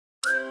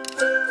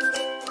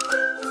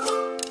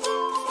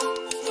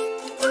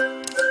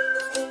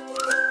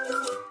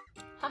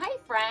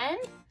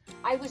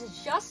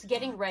just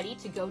getting ready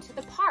to go to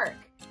the park.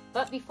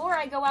 But before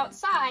I go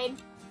outside,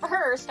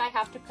 first I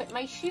have to put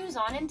my shoes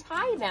on and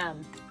tie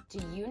them. Do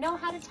you know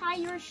how to tie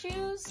your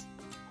shoes?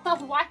 Well,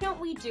 why don't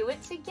we do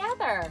it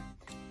together?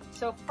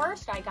 So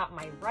first I got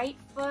my right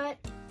foot.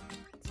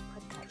 Let's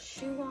put that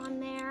shoe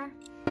on there.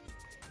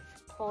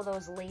 Pull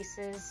those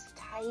laces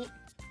tight.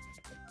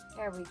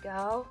 There we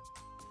go.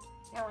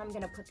 Now I'm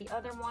gonna put the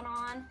other one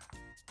on.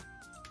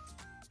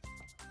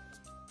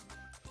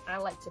 I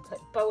like to put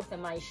both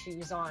of my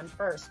shoes on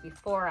first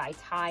before I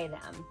tie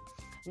them.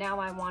 Now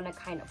I wanna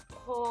kind of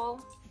pull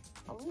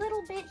a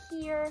little bit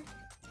here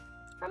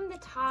from the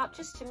top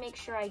just to make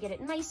sure I get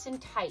it nice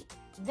and tight.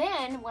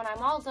 Then when I'm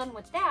all done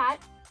with that,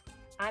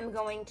 I'm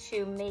going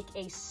to make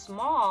a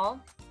small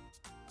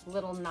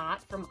little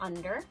knot from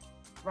under,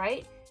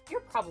 right? You're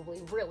probably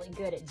really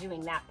good at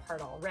doing that part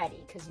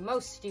already because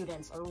most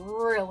students are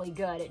really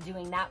good at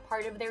doing that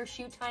part of their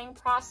shoe tying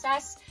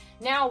process.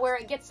 Now where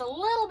it gets a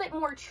little bit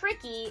more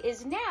tricky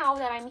is now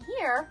that I'm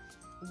here,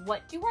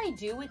 what do I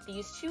do with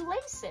these two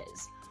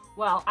laces?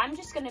 Well, I'm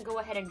just gonna go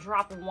ahead and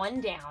drop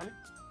one down.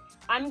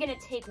 I'm gonna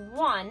take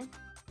one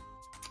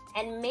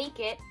and make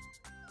it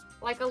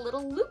like a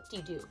little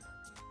loop-de-doop,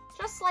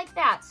 just like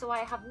that. So I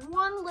have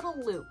one little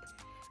loop.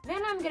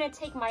 Then I'm gonna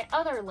take my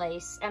other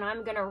lace and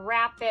I'm gonna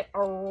wrap it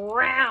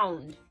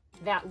around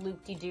that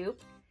loop-de-doop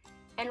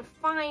and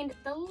find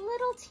the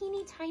little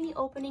teeny tiny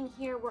opening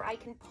here where I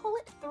can pull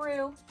it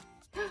through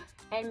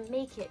and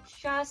make it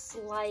just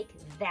like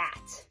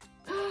that.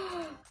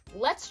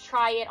 Let's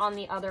try it on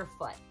the other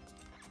foot.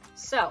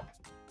 So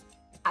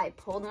I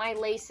pulled my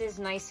laces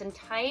nice and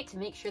tight to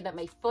make sure that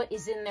my foot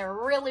is in there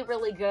really,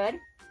 really good.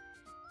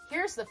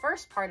 Here's the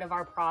first part of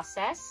our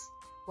process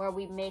where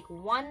we make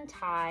one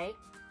tie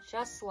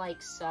just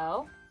like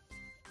so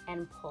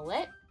and pull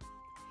it.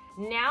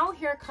 Now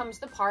here comes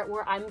the part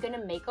where I'm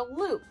gonna make a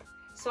loop.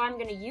 So I'm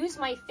gonna use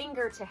my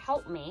finger to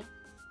help me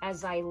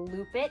as I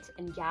loop it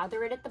and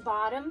gather it at the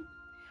bottom.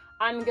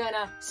 I'm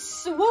gonna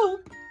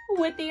swoop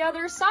with the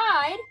other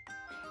side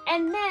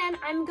and then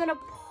I'm gonna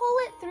pull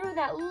it through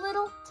that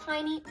little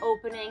tiny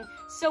opening.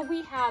 So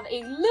we have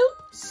a loop,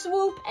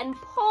 swoop, and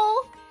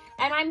pull.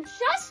 And I'm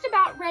just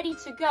about ready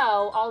to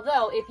go,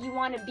 although if you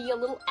want to be a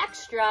little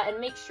extra and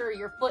make sure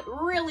your foot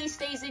really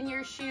stays in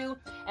your shoe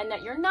and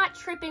that you're not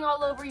tripping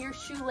all over your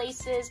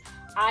shoelaces,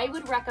 I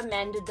would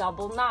recommend a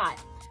double knot.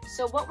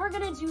 So what we're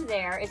going to do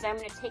there is I'm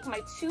going to take my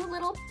two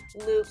little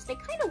loops. They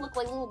kind of look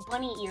like little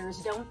bunny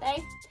ears, don't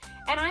they?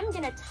 And I'm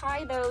going to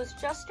tie those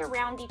just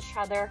around each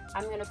other.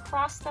 I'm going to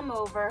cross them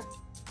over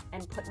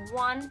and put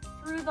one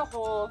through the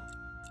hole.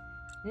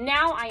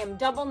 Now I am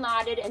double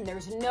knotted and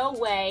there's no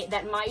way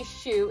that my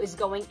shoe is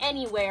going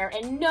anywhere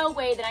and no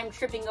way that I'm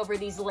tripping over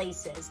these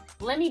laces.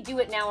 Let me do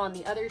it now on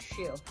the other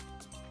shoe.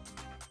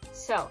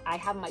 So I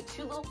have my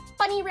two little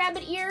bunny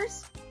rabbit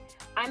ears.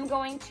 I'm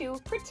going to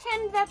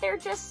pretend that they're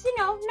just, you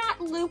know,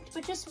 not looped,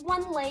 but just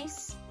one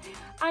lace.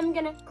 I'm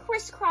gonna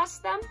crisscross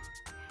them,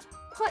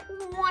 put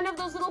one of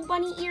those little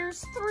bunny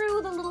ears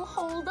through the little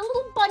hole, the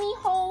little bunny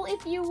hole,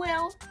 if you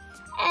will,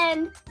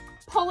 and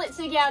pull it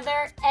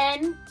together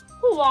and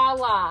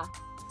voila!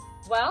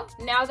 Well,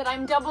 now that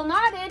I'm double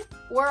knotted,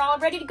 we're all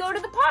ready to go to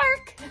the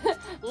park.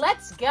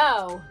 Let's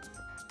go.